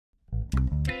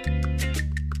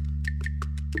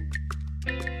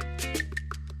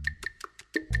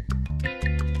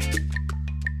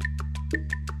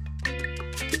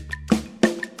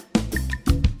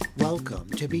Welcome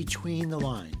to Between the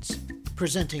Lines,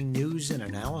 presenting news and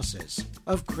analysis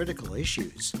of critical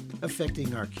issues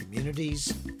affecting our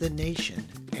communities, the nation,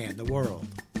 and the world.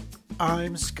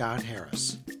 I'm Scott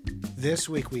Harris. This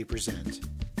week we present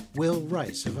Will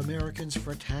Rice of Americans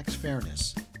for Tax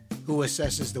Fairness, who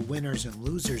assesses the winners and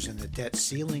losers in the debt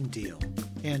ceiling deal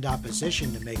and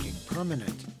opposition to making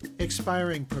permanent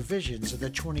expiring provisions of the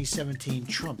 2017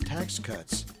 Trump tax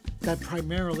cuts that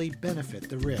primarily benefit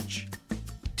the rich.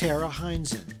 Tarah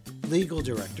Heinzen, legal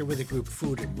director with the group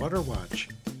Food and Water Watch,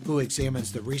 who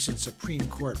examines the recent Supreme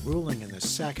Court ruling in the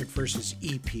Sackett versus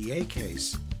EPA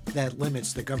case that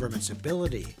limits the government's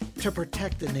ability to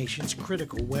protect the nation's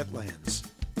critical wetlands.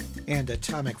 And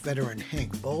atomic veteran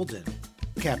Hank Bolden,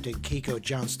 Captain Kiko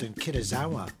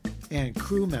Johnston-Kitazawa, and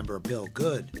crew member Bill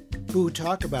Good, who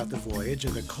talk about the voyage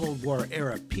of the Cold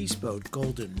War-era peace boat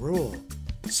Golden Rule,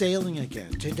 sailing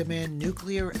again to demand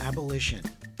nuclear abolition.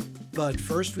 But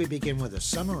first we begin with a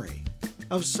summary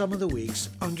of some of the week's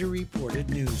underreported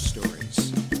news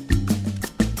stories.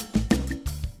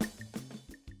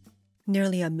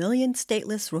 Nearly 1 million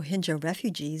stateless Rohingya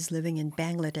refugees living in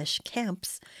Bangladesh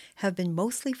camps have been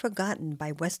mostly forgotten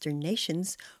by Western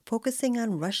nations focusing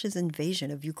on Russia's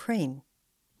invasion of Ukraine.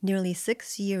 Nearly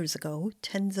 6 years ago,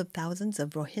 tens of thousands of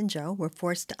Rohingya were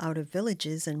forced out of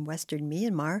villages in western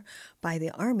Myanmar by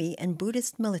the army and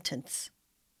Buddhist militants.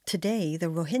 Today, the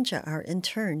Rohingya are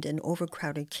interned in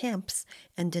overcrowded camps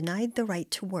and denied the right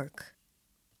to work.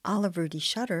 Oliver D.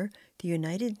 Shutter, the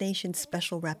United Nations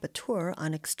Special Rapporteur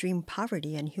on Extreme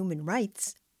Poverty and Human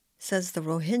Rights, says the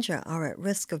Rohingya are at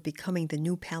risk of becoming the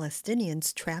new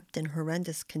Palestinians trapped in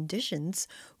horrendous conditions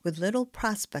with little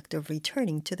prospect of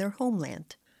returning to their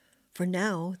homeland. For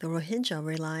now, the Rohingya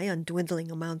rely on dwindling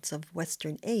amounts of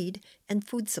Western aid and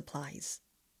food supplies.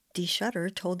 D. Shutter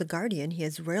told The Guardian he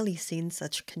has rarely seen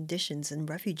such conditions in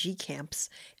refugee camps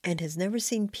and has never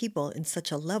seen people in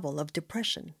such a level of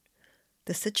depression.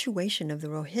 The situation of the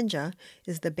Rohingya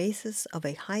is the basis of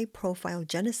a high-profile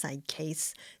genocide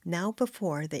case now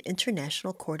before the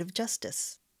International Court of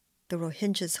Justice. The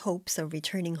Rohingyas' hopes of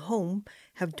returning home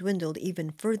have dwindled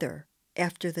even further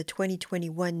after the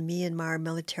 2021 Myanmar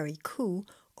military coup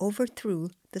overthrew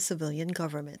the civilian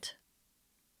government.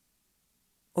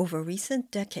 Over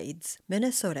recent decades,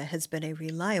 Minnesota has been a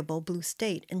reliable blue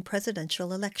state in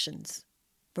presidential elections.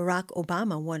 Barack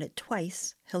Obama won it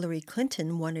twice, Hillary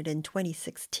Clinton won it in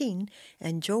 2016,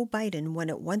 and Joe Biden won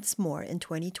it once more in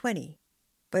 2020.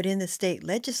 But in the state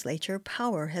legislature,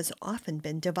 power has often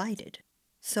been divided.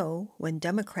 So, when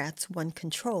Democrats won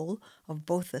control of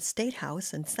both the State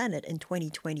House and Senate in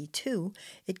 2022,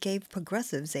 it gave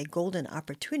progressives a golden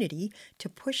opportunity to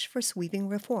push for sweeping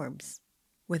reforms.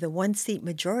 With a one-seat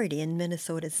majority in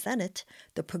Minnesota's Senate,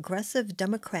 the Progressive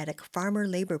Democratic Farmer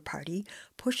Labor Party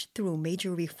pushed through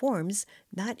major reforms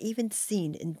not even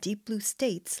seen in deep blue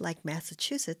states like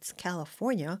Massachusetts,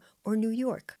 California, or New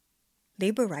York.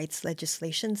 Labor rights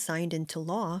legislation signed into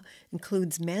law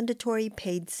includes mandatory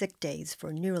paid sick days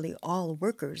for nearly all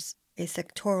workers, a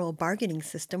sectoral bargaining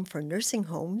system for nursing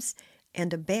homes,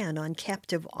 and a ban on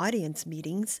captive audience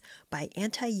meetings by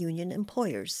anti-union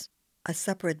employers. A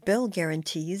separate bill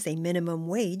guarantees a minimum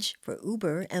wage for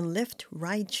Uber and Lyft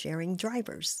ride-sharing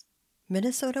drivers.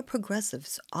 Minnesota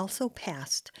progressives also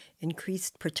passed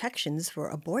increased protections for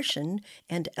abortion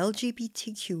and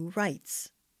LGBTQ rights.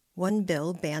 One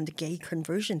bill banned gay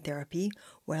conversion therapy,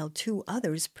 while two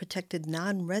others protected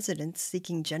non-residents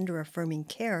seeking gender-affirming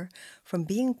care from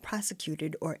being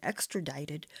prosecuted or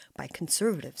extradited by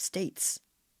conservative states.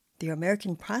 The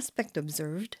American Prospect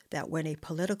observed that when a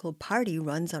political party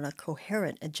runs on a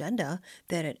coherent agenda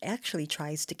that it actually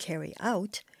tries to carry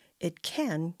out, it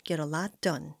can get a lot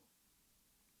done.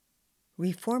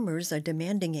 Reformers are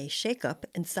demanding a shakeup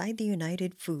inside the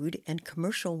United Food and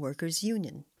Commercial Workers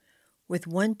Union. With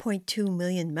 1.2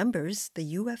 million members,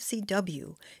 the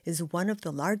UFCW is one of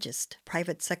the largest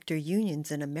private sector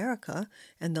unions in America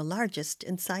and the largest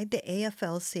inside the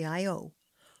AFL-CIO.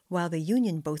 While the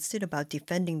union boasted about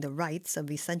defending the rights of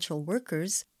essential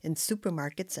workers in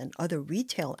supermarkets and other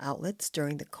retail outlets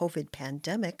during the COVID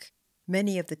pandemic,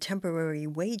 many of the temporary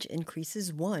wage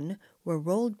increases won were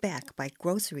rolled back by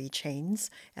grocery chains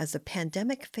as the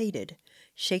pandemic faded,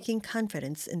 shaking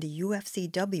confidence in the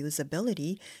UFCW's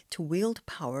ability to wield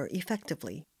power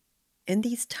effectively. In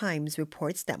these times,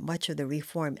 reports that much of the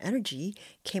reform energy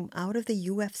came out of the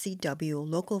UFCW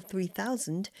Local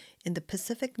 3000 in the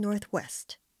Pacific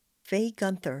Northwest. Faye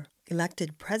Gunther,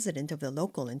 elected president of the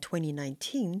local in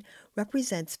 2019,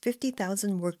 represents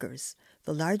 50,000 workers,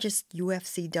 the largest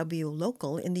UFCW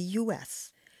local in the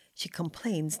U.S. She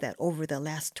complains that over the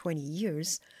last 20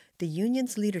 years, the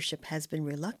union's leadership has been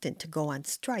reluctant to go on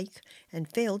strike and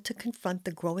failed to confront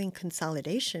the growing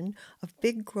consolidation of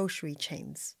big grocery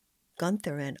chains.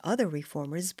 Gunther and other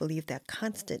reformers believe that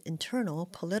constant internal,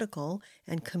 political,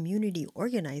 and community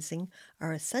organizing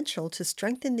are essential to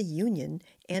strengthen the union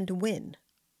and win.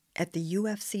 At the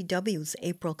UFCW's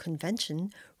April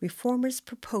convention, reformers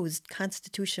proposed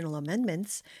constitutional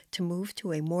amendments to move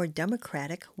to a more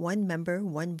democratic one-member,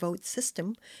 one-vote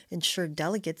system, ensure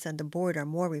delegates on the board are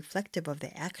more reflective of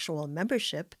the actual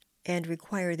membership, and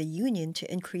require the union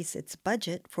to increase its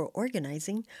budget for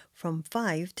organizing from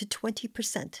 5 to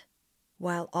 20%.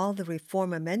 While all the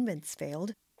reform amendments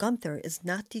failed, Gunther is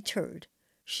not deterred.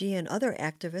 She and other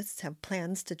activists have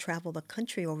plans to travel the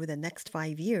country over the next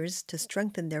 5 years to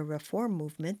strengthen their reform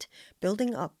movement,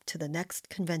 building up to the next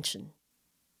convention.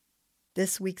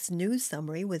 This week's news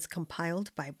summary was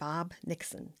compiled by Bob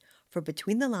Nixon. For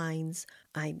Between the Lines,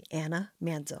 I'm Anna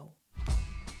Manzo.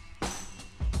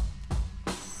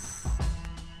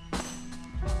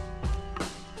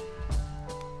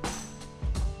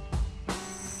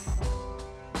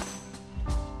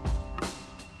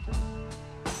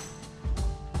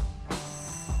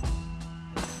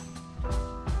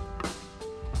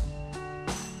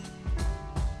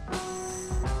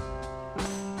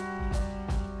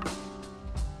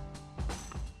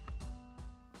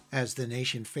 As the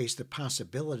nation faced the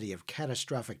possibility of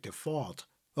catastrophic default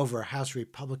over House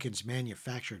Republicans'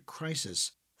 manufactured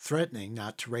crisis, threatening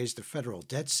not to raise the federal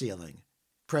debt ceiling,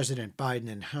 President Biden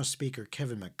and House Speaker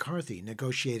Kevin McCarthy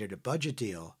negotiated a budget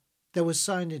deal that was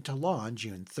signed into law on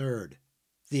June 3rd.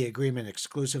 The agreement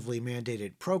exclusively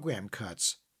mandated program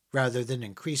cuts rather than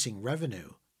increasing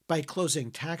revenue by closing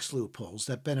tax loopholes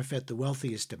that benefit the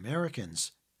wealthiest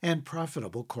Americans and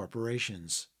profitable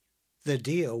corporations. The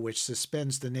deal, which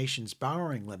suspends the nation's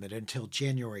borrowing limit until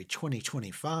January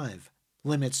 2025,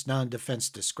 limits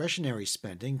non-defense discretionary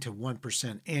spending to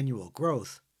 1% annual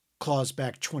growth, claws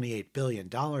back $28 billion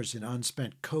in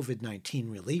unspent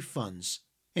COVID-19 relief funds,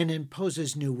 and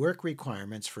imposes new work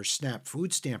requirements for SNAP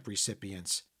food stamp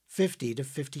recipients 50 to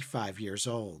 55 years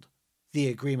old. The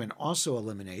agreement also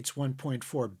eliminates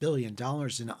 $1.4 billion in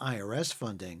IRS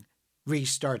funding,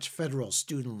 restarts federal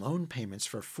student loan payments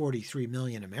for 43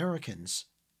 million Americans,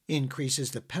 increases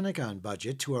the Pentagon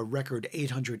budget to a record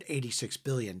 $886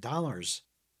 billion,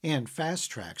 and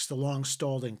fast-tracks the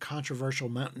long-stalled and controversial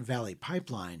Mountain Valley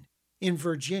Pipeline in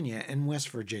Virginia and West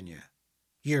Virginia.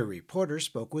 Your reporter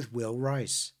spoke with Will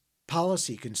Rice,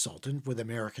 policy consultant with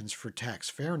Americans for Tax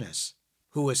Fairness,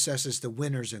 who assesses the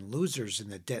winners and losers in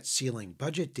the debt ceiling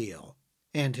budget deal,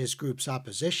 and his group's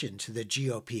opposition to the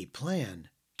GOP plan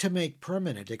to make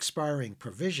permanent expiring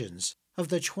provisions of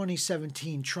the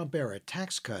 2017 Trump-era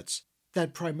tax cuts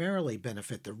that primarily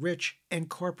benefit the rich and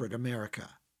corporate America.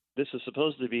 This is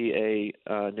supposed to be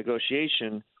a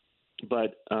negotiation,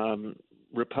 but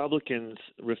Republicans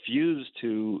refuse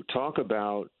to talk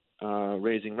about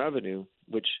raising revenue,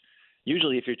 which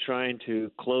usually if you're trying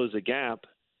to close a gap,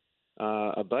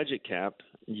 a budget cap,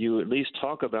 you at least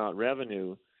talk about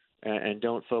revenue and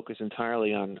don't focus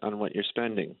entirely on what you're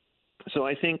spending. So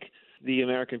I think the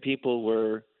American people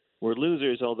were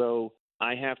losers, although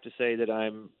I have to say that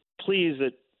I'm pleased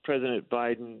that President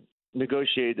Biden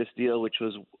negotiated this deal, which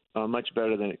was much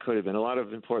better than it could have been. A lot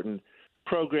of important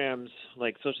programs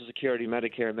like Social Security,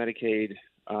 Medicare, Medicaid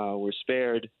were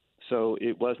spared, so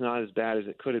it was not as bad as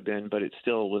it could have been, but it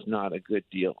still was not a good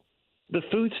deal. The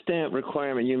food stamp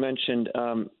requirement you mentioned,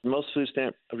 most food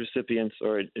stamp recipients,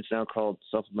 or it's now called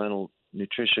Supplemental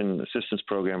Nutrition Assistance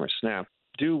Program, or SNAP,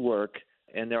 do work,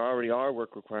 and there already are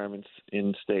work requirements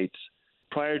in states.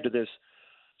 Prior to this,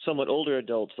 somewhat older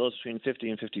adults, those between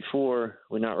 50 and 54,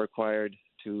 were not required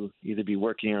to either be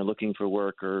working or looking for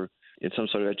work or in some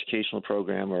sort of educational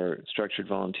program or structured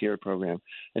volunteer program,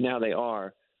 and now they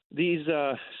are. These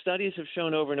studies have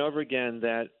shown over and over again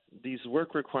that these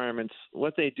work requirements,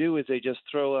 what they do is they just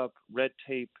throw up red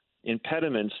tape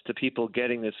impediments to people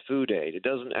getting this food aid. It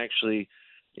doesn't actually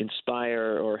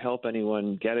inspire or help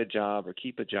anyone get a job or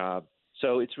keep a job.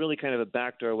 So it's really kind of a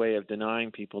backdoor way of denying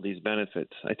people these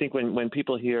benefits. I think when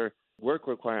people hear work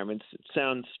requirements, it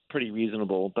sounds pretty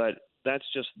reasonable, but that's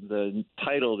just the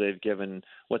title they've given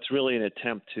what's really an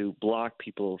attempt to block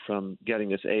people from getting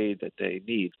this aid that they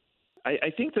need.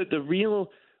 I think that the real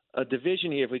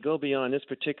division here, if we go beyond this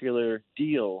particular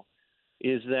deal,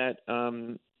 is that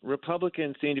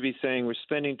Republicans seem to be saying we're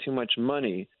spending too much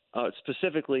money,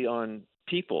 specifically on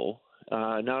people,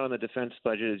 not on the defense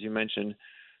budget, as you mentioned, but on the food stamp. And the Democrats seem to be saying we're spending too much money, specifically on people, not on the defense budget, as you mentioned, but on the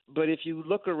food stamp. But if you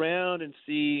look around and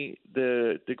see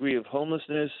the degree of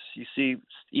homelessness, you see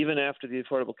even after the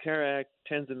Affordable Care Act,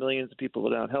 tens of millions of people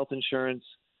without health insurance,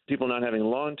 people not having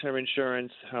long-term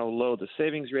insurance, how low the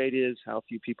savings rate is, how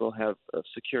few people have a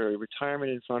secure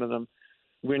retirement in front of them.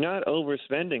 We're not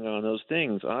overspending on those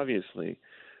things, obviously.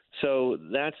 So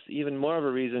that's even more of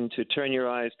a reason to turn your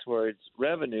eyes towards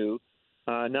revenue,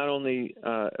 not only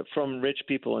from rich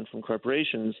people and from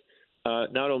corporations,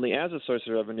 not only as a source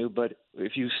of revenue, but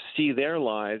if you see their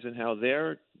lives and how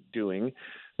they're doing,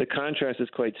 the contrast is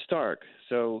quite stark.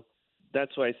 So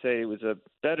that's why I say it was a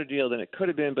better deal than it could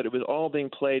have been, but it was all being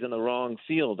played in the wrong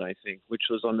field, I think, which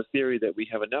was on the theory that we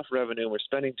have enough revenue and we're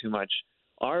spending too much.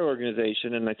 Our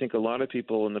organization, and I think a lot of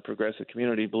people in the progressive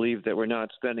community, believe that we're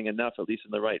not spending enough, at least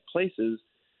in the right places,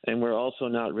 and we're also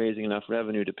not raising enough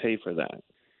revenue to pay for that.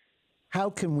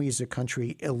 How can we as a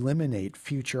country eliminate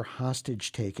future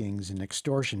hostage takings and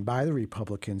extortion by the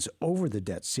Republicans over the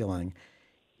debt ceiling?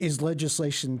 Is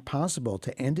legislation possible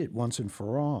to end it once and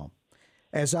for all?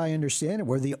 As I understand it,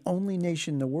 we're the only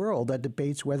nation in the world that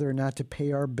debates whether or not to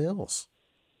pay our bills.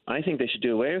 I think they should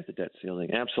do away with the debt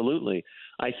ceiling. Absolutely.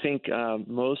 I think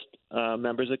most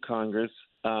members of Congress,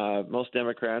 most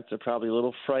Democrats are probably a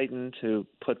little frightened to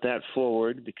put that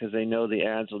forward because they know the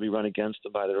ads will be run against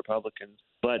them by the Republicans.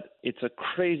 But it's a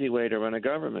crazy way to run a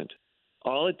government.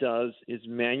 All it does is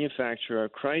manufacture a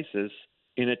crisis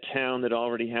in a town that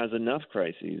already has enough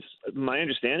crises. My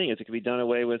understanding is it can be done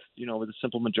away with, with a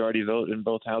simple majority vote in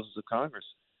both houses of Congress.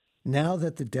 Now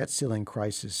that the debt ceiling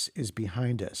crisis is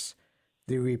behind us,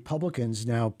 the Republicans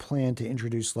now plan to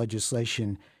introduce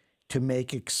legislation to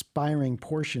make expiring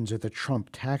portions of the Trump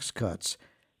tax cuts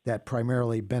that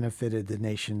primarily benefited the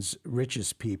nation's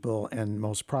richest people and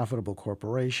most profitable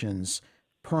corporations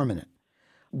permanent.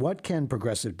 What can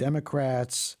progressive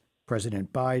Democrats,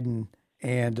 President Biden,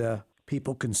 and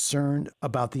people concerned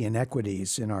about the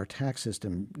inequities in our tax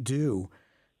system do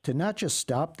to not just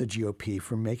stop the GOP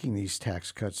from making these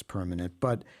tax cuts permanent,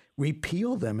 but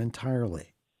repeal them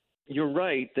entirely? You're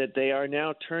right that they are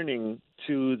now turning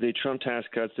to the Trump tax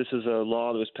cuts. This is a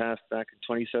law that was passed back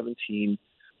in 2017,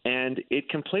 and it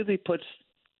completely puts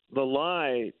the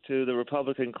lie to the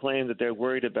Republican claim that they're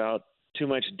worried about too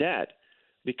much debt,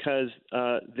 because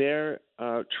they're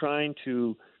trying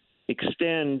to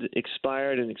extend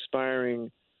expired and expiring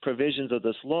provisions of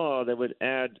this law that would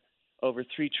add over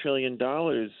 $3 trillion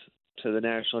to the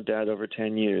national debt over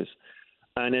 10 years.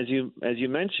 And as you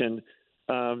mentioned,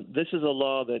 this is a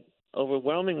law that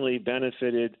overwhelmingly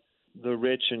benefited the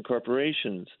rich and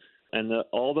corporations, and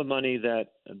all the money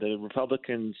that the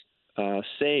Republicans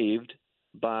saved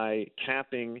by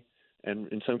capping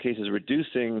and in some cases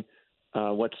reducing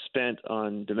what's spent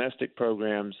on domestic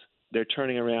programs, they're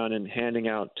turning around and handing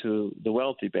out to the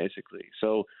wealthy, basically.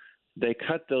 So they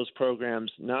cut those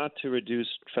programs not to reduce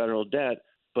federal debt,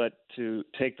 but to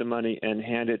take the money and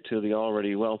hand it to the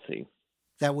already wealthy.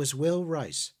 That was Will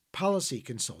Rice, policy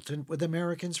consultant with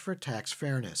Americans for Tax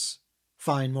Fairness.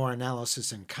 Find more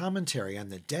analysis and commentary on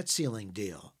the debt ceiling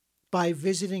deal by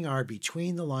visiting our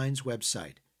Between the Lines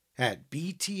website at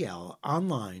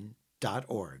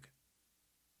btlonline.org.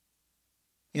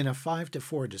 In a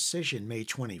 5-4 decision May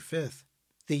 25th,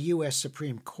 the U.S.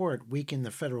 Supreme Court weakened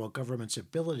the federal government's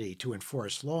ability to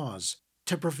enforce laws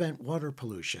to prevent water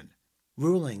pollution,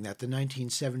 ruling that the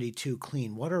 1972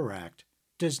 Clean Water Act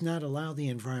does not allow the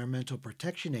Environmental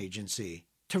Protection Agency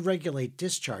to regulate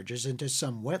discharges into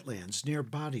some wetlands near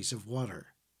bodies of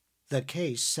water. The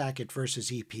case, Sackett v.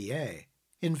 EPA,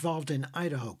 involved an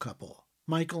Idaho couple,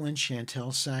 Michael and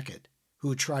Chantel Sackett,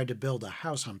 who tried to build a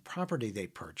house on property they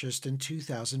purchased in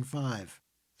 2005.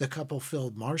 The couple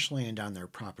filled marshland on their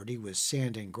property with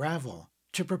sand and gravel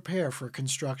to prepare for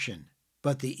construction,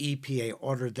 but the EPA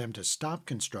ordered them to stop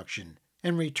construction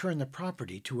and return the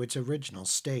property to its original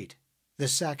state. The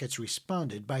Sacketts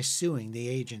responded by suing the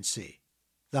agency.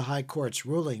 The High Court's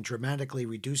ruling dramatically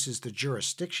reduces the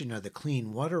jurisdiction of the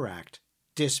Clean Water Act,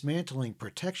 dismantling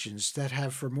protections that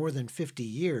have for more than 50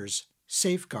 years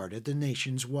safeguarded the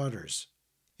nation's waters.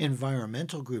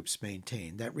 Environmental groups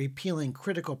maintain that repealing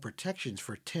critical protections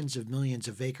for tens of millions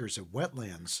of acres of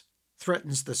wetlands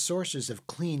threatens the sources of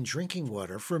clean drinking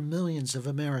water for millions of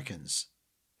Americans.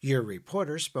 Your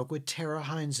reporter spoke with Tarah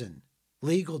Heinzen,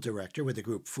 legal director with the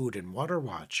group Food and Water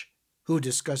Watch, who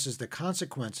discusses the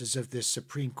consequences of this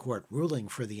Supreme Court ruling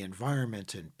for the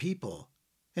environment and people,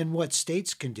 and what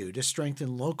states can do to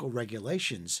strengthen local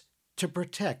regulations to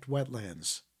protect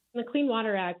wetlands. The Clean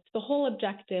Water Act, the whole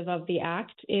objective of the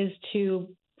act is to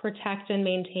protect and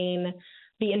maintain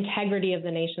the integrity of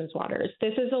the nation's waters.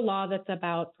 This is a law that's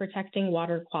about protecting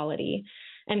water quality.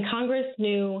 And Congress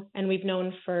knew, and we've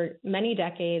known for many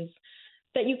decades,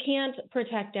 that you can't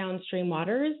protect downstream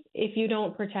waters if you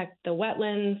don't protect the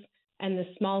wetlands and the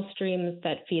small streams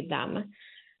that feed them.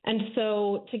 And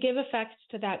so to give effect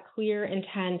to that clear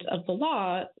intent of the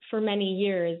law, for many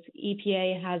years,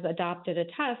 EPA has adopted a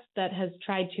test that has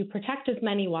tried to protect as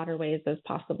many waterways as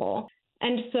possible.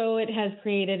 And so it has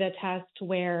created a test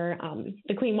where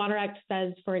the Clean Water Act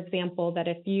says, for example, that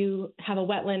if you have a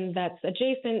wetland that's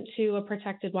adjacent to a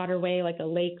protected waterway, like a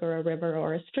lake or a river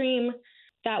or a stream,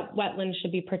 that wetland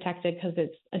should be protected because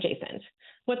it's adjacent.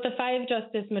 What the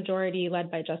 5-justice majority led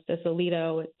by Justice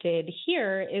Alito did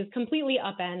here is completely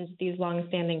upend these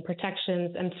longstanding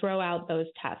protections and throw out those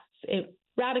tests. It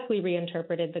radically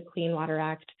reinterpreted the Clean Water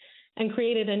Act and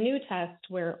created a new test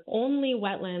where only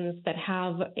wetlands that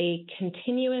have a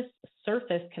continuous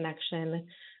surface connection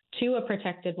to a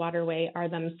protected waterway are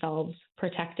themselves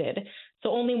protected. So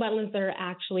only wetlands that are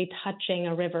actually touching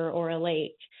a river or a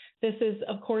lake. This is,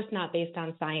 of course, not based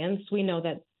on science. We know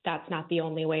that that's not the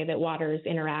only way that waters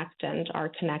interact and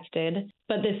are connected.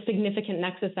 But this significant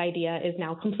nexus idea is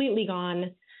now completely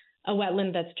gone. A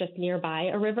wetland that's just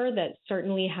nearby a river that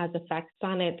certainly has effects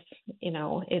on its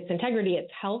integrity,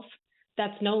 its health,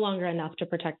 that's no longer enough to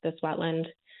protect this wetland.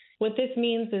 What this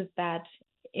means is that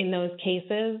in those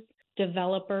cases,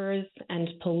 developers and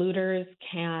polluters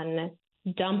can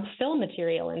dump fill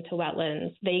material into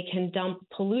wetlands. They can dump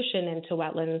pollution into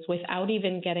wetlands without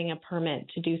even getting a permit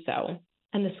to do so.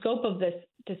 And the scope of this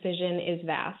decision is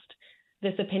vast.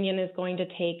 This opinion is going to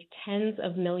take tens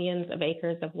of millions of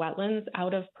acres of wetlands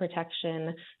out of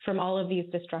protection from all of these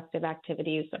destructive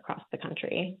activities across the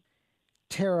country.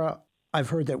 Tarah, I've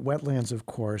heard that wetlands, of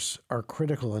course, are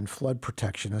critical in flood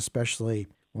protection, especially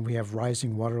when we have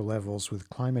rising water levels with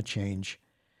climate change.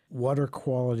 Water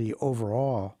quality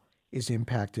overall is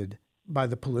impacted by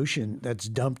the pollution that's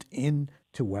dumped into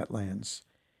wetlands.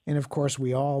 And of course,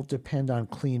 we all depend on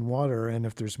clean water. And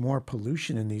if there's more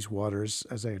pollution in these waters,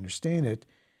 as I understand it,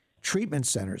 treatment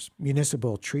centers,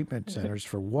 municipal treatment centers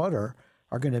for water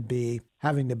are going to be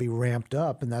having to be ramped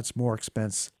up, and that's more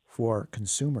expense for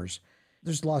consumers.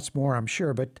 There's lots more, I'm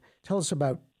sure, but tell us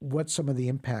about what some of the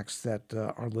impacts that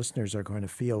our listeners are going to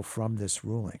feel from this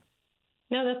ruling.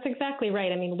 No, that's exactly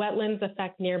right. I mean, wetlands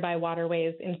affect nearby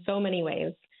waterways in so many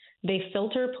ways. They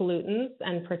filter pollutants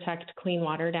and protect clean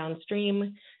water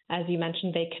downstream. As you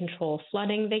mentioned, they control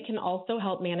flooding. They can also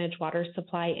help manage water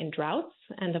supply in droughts.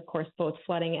 And of course, both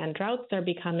flooding and droughts are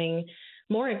becoming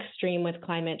more extreme with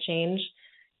climate change.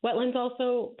 Wetlands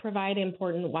also provide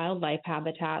important wildlife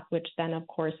habitat, which then, of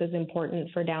course, is important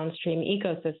for downstream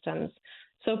ecosystems.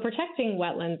 So protecting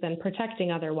wetlands and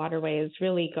protecting other waterways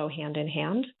really go hand in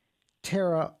hand.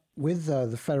 Tarah, with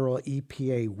the federal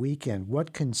EPA weekend,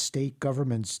 what can state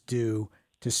governments do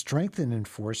to strengthen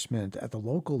enforcement at the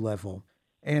local level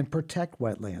and protect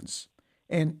wetlands?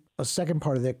 And a second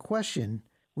part of that question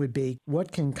would be,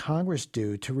 what can Congress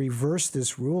do to reverse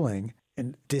this ruling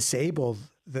and disable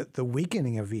the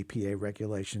weakening of EPA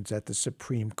regulations at the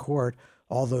Supreme Court?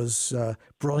 All those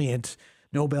brilliant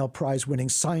Nobel Prize-winning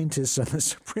scientists on the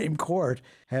Supreme Court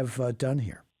have done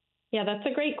here. Yeah, that's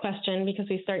a great question, because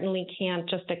we certainly can't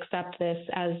just accept this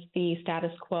as the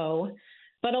status quo.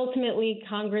 But ultimately,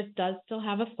 Congress does still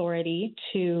have authority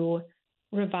to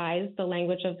revise the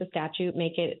language of the statute,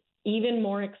 make it even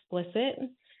more explicit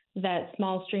that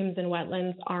small streams and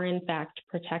wetlands are in fact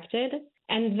protected.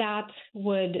 And that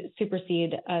would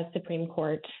supersede a Supreme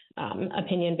Court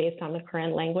opinion based on the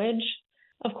current language.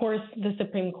 Of course, the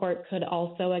Supreme Court could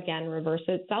also, again, reverse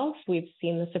itself. We've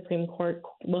seen the Supreme Court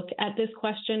look at this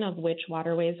question of which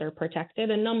waterways are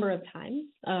protected a number of times.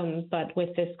 But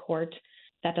with this court,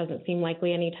 that doesn't seem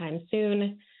likely anytime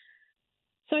soon.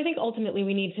 So I think ultimately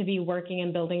we need to be working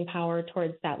and building power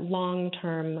towards that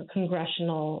long-term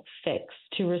congressional fix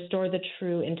to restore the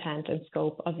true intent and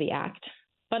scope of the act.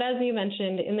 But as you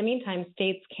mentioned, in the meantime,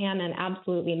 states can and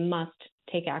absolutely must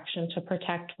take action to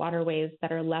protect waterways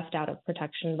that are left out of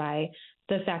protection by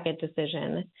the Sackett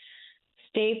decision.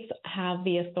 States have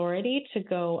the authority to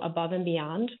go above and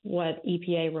beyond what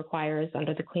EPA requires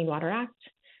under the Clean Water Act,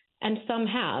 and some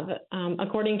have.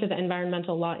 According to the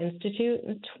Environmental Law Institute,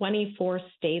 24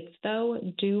 states, though,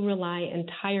 do rely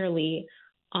entirely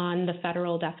on the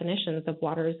federal definitions of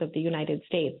waters of the United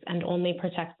States and only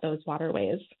protect those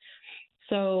waterways.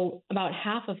 So about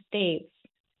half of states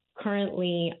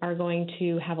currently are going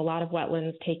to have a lot of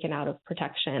wetlands taken out of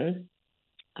protection.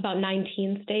 About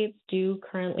 19 states do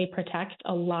currently protect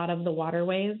a lot of the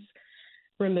waterways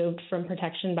removed from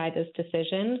protection by this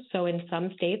decision. So in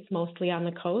some states, mostly on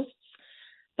the coasts,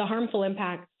 the harmful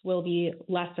impacts will be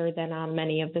lesser than on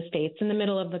many of the states in the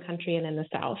middle of the country and in the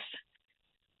south.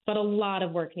 But a lot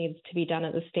of work needs to be done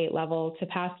at the state level to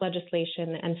pass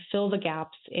legislation and fill the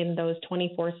gaps in those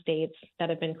 24 states that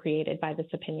have been created by this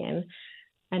opinion.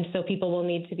 And so people will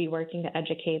need to be working to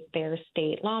educate their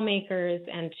state lawmakers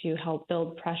and to help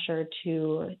build pressure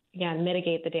to, again,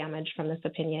 mitigate the damage from this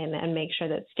opinion and make sure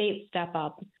that states step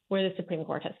up where the Supreme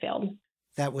Court has failed.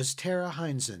 That was Tarah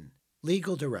Heinzen,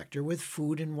 Legal Director with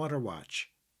Food and Water Watch.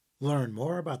 Learn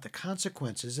more about the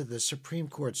consequences of the Supreme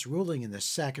Court's ruling in the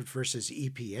Sackett versus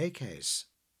EPA case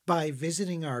by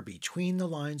visiting our Between the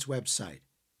Lines website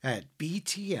at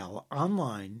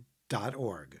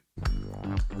btlonline.org.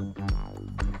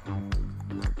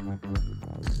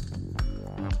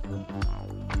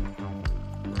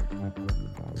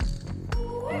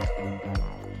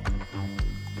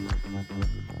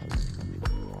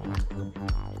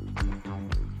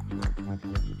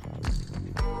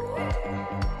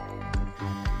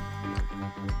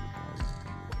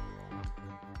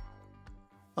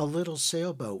 A little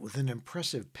sailboat with an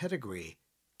impressive pedigree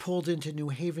pulled into New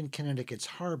Haven, Connecticut's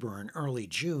harbor in early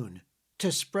June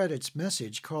to spread its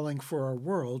message calling for a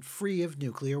world free of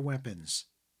nuclear weapons.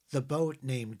 The boat,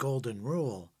 named Golden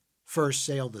Rule, first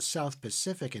sailed the South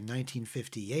Pacific in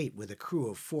 1958 with a crew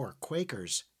of 4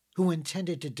 Quakers who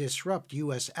intended to disrupt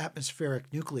U.S.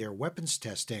 atmospheric nuclear weapons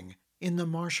testing in the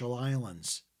Marshall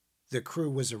Islands. The crew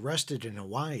was arrested in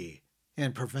Hawaii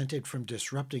and prevented from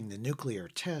disrupting the nuclear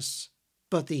tests,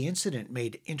 but the incident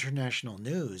made international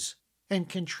news and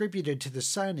contributed to the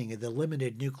signing of the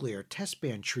Limited Nuclear Test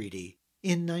Ban Treaty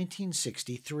in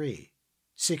 1963.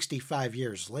 65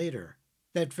 years later,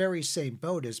 that very same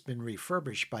boat has been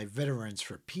refurbished by Veterans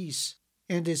for Peace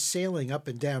and is sailing up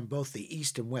and down both the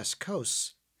east and west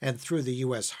coasts and through the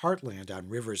U.S. heartland on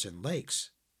rivers and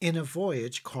lakes in a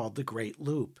voyage called the Great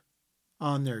Loop.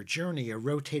 On their journey, a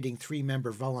rotating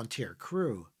 3-member volunteer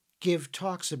crew give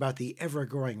talks about the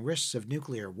ever-growing risks of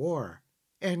nuclear war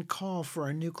and call for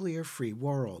a nuclear-free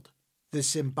world. The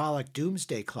symbolic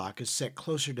doomsday clock is set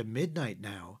closer to midnight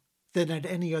now than at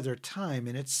any other time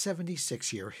in its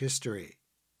 76-year history.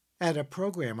 At a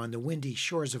program on the windy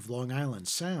shores of Long Island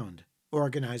Sound,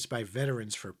 organized by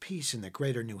Veterans for Peace and the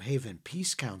Greater New Haven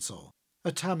Peace Council,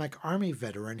 Atomic Army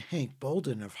veteran Hank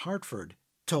Bolden of Hartford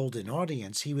told an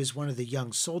audience he was one of the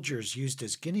young soldiers used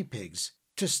as guinea pigs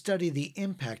to study the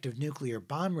impact of nuclear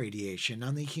bomb radiation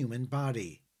on the human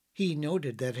body. He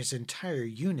noted that his entire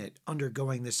unit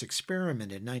undergoing this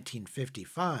experiment in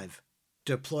 1955,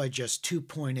 deployed just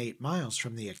 2.8 miles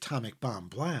from the atomic bomb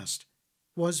blast,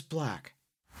 was black.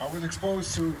 I was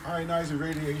exposed to ionizing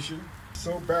radiation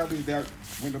so badly that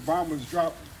when the bomb was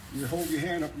dropped, you hold your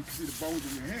hand up, you can see the bones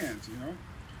in your hands,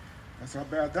 That's how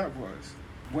bad that was.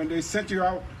 When they sent you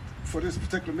out for this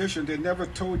particular mission, they never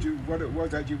told you what it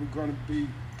was that you were going to be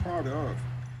part of.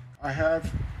 I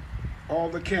have all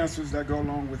the cancers that go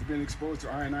along with being exposed to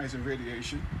ionizing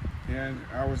radiation, and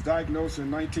I was diagnosed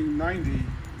in 1990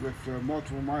 with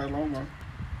multiple myeloma,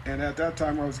 and at that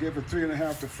time I was given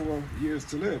 3.5 to 4 years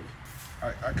to live.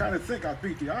 I kind of think I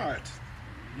beat the odds,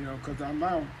 because I'm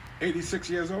now 86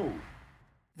 years old.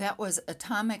 That was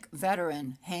atomic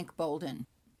veteran Hank Bolden.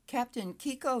 Captain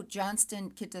Kiko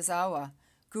Johnston-Kitazawa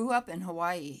grew up in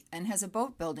Hawaii and has a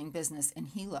boat building business in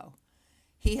Hilo.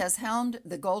 He has helmed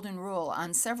the Golden Rule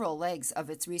on several legs of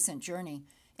its recent journey,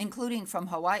 including from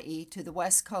Hawaii to the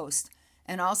West Coast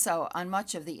and also on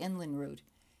much of the inland route.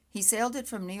 He sailed it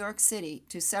from New York City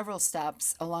to several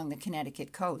stops along the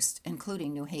Connecticut coast,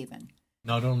 including New Haven.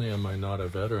 Not only am I not a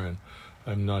veteran,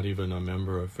 I'm not even a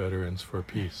member of Veterans for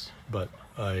Peace, but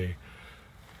I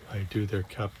do their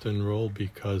captain role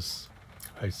because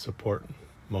I support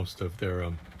most of their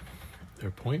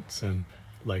points and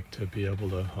like to be able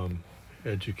to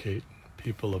educate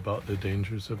people about the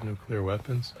dangers of nuclear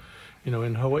weapons.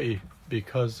 In Hawaii,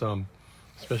 because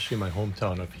especially my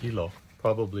hometown of Hilo,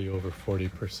 probably over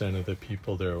 40% of the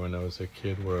people there when I was a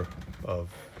kid were of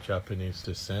Japanese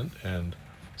descent, and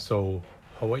so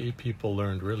Hawaii people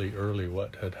learned really early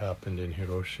what had happened in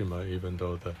Hiroshima, even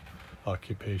though the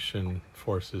occupation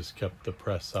forces kept the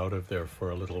press out of there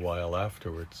for a little while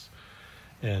afterwards.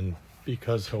 And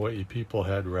because Hawaii people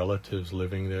had relatives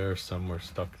living there, some were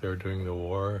stuck there during the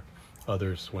war,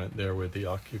 others went there with the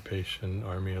occupation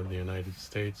army of the United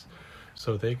States.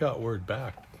 So they got word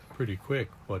back pretty quick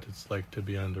what it's like to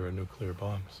be under a nuclear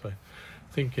bomb. So I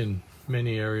think in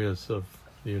many areas of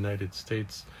the United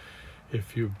States,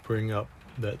 if you bring up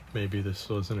that maybe this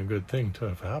wasn't a good thing to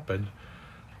have happened,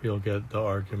 you'll get the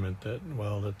argument that,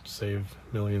 well, it saved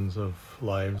millions of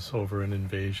lives over an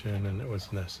invasion and it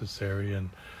was necessary and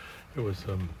it was,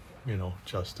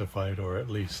 justified, or at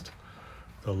least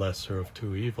the lesser of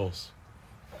two evils.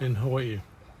 In Hawaii,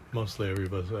 mostly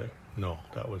everybody's like, no,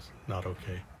 that was not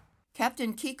okay.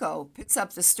 Captain Kiko picks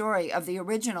up the story of the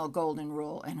original Golden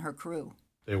Rule and her crew.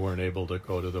 They weren't able to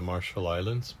go to the Marshall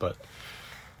Islands, but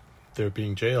their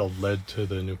being jailed led to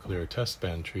the Nuclear Test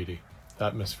Ban Treaty,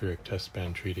 Atmospheric Test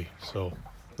Ban Treaty. So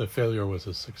the failure was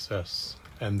a success.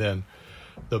 And then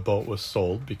the boat was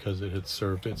sold because it had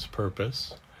served its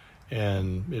purpose,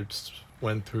 and it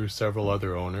went through several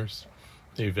other owners.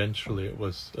 Eventually it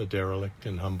was a derelict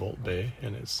in Humboldt Bay,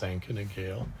 and it sank in a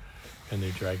gale, and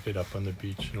they dragged it up on the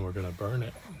beach and were going to burn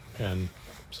it. And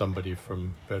somebody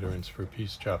from Veterans for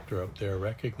Peace chapter up there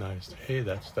recognized, hey,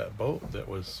 that's that boat that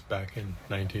was back in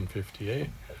 1958.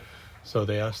 So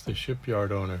they asked the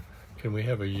shipyard owner, can we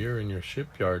have a year in your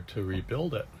shipyard to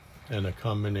rebuild it? And a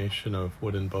combination of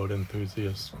wooden boat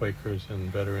enthusiasts, Quakers,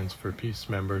 and Veterans for Peace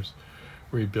members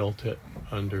rebuilt it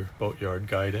under boatyard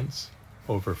guidance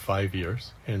over 5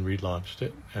 years and relaunched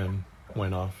it and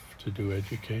went off to do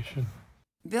education.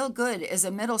 Bill Good is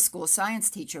a middle school science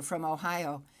teacher from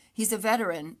Ohio. He's a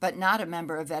veteran, but not a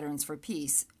member of Veterans for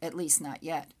Peace, at least not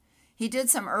yet. He did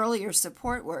some earlier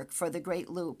support work for the Great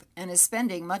Loop and is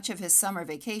spending much of his summer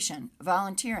vacation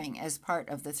volunteering as part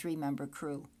of the 3-member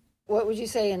crew. What would you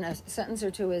say in a sentence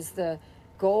or two is the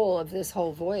goal of this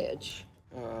whole voyage?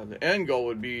 The end goal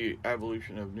would be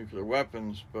abolition of nuclear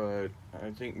weapons, but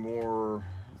I think more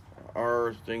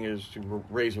our thing is to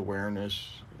raise awareness.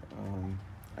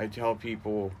 I tell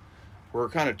people we're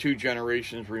kind of 2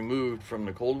 generations removed from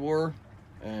the Cold War,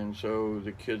 and so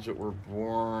the kids that were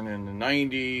born in the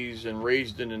 90s and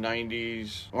raised in the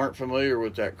 90s aren't familiar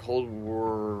with that Cold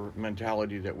War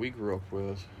mentality that we grew up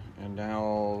with. And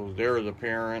now they're the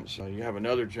parents. You have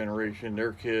another generation,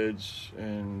 their kids,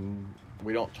 and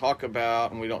we don't talk about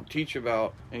and we don't teach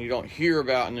about and you don't hear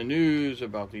about in the news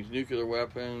about these nuclear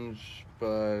weapons,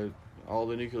 but all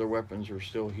the nuclear weapons are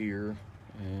still here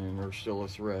and are still a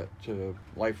threat to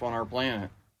life on our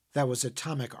planet. That was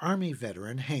Atomic Army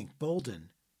veteran Hank Bolden,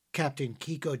 Captain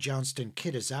Kiko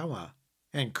Johnston-Kitazawa,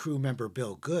 and crew member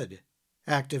Bill Good,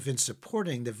 active in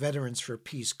supporting the Veterans for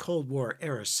Peace Cold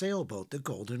War-era sailboat, the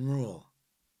Golden Rule.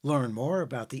 Learn more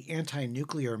about the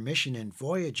anti-nuclear mission and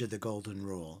voyage of the Golden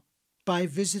Rule by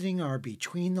visiting our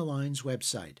Between the Lines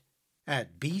website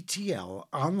at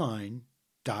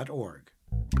btlonline.org.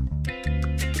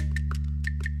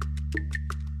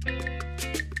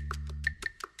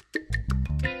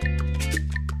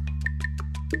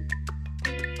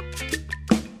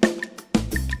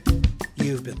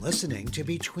 You've been listening to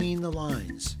Between the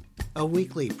Lines, a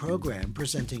weekly program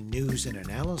presenting news and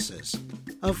analysis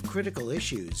of critical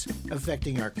issues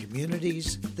affecting our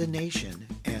communities, the nation,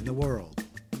 and the world.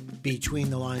 Between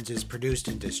the Lines is produced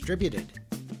and distributed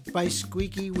by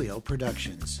Squeaky Wheel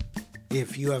Productions.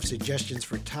 If you have suggestions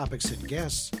for topics and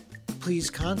guests, please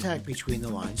contact Between the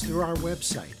Lines through our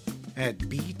website at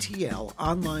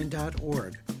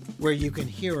btlonline.org, where you can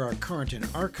hear our current and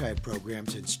archive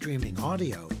programs in streaming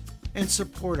audio and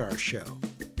support our show.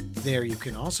 There you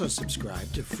can also subscribe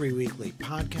to free weekly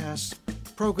podcasts,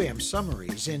 program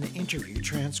summaries, and interview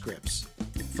transcripts.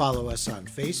 Follow us on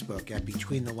Facebook at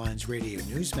Between the Lines Radio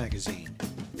News Magazine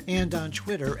and on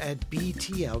Twitter at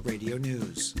BTL Radio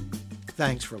News.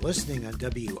 Thanks for listening on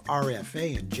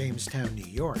WRFA in Jamestown, New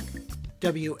York,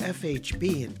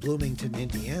 WFHB in Bloomington,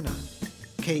 Indiana,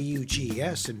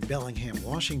 KUGS in Bellingham,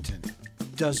 Washington,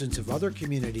 dozens of other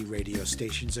community radio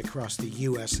stations across the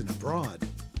U.S. and abroad,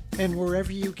 and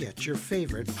wherever you get your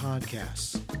favorite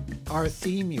podcasts. Our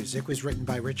theme music was written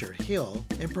by Richard Hill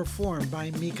and performed by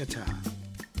Mikata.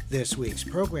 This week's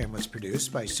program was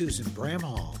produced by Susan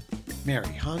Bramhall,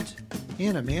 Mary Hunt,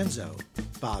 Anna Manzo,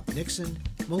 Bob Nixon,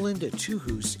 Melinda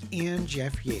Tuhus, and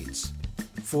Jeff Yates.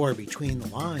 For Between the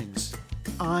Lines,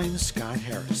 I'm Scott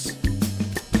Harris.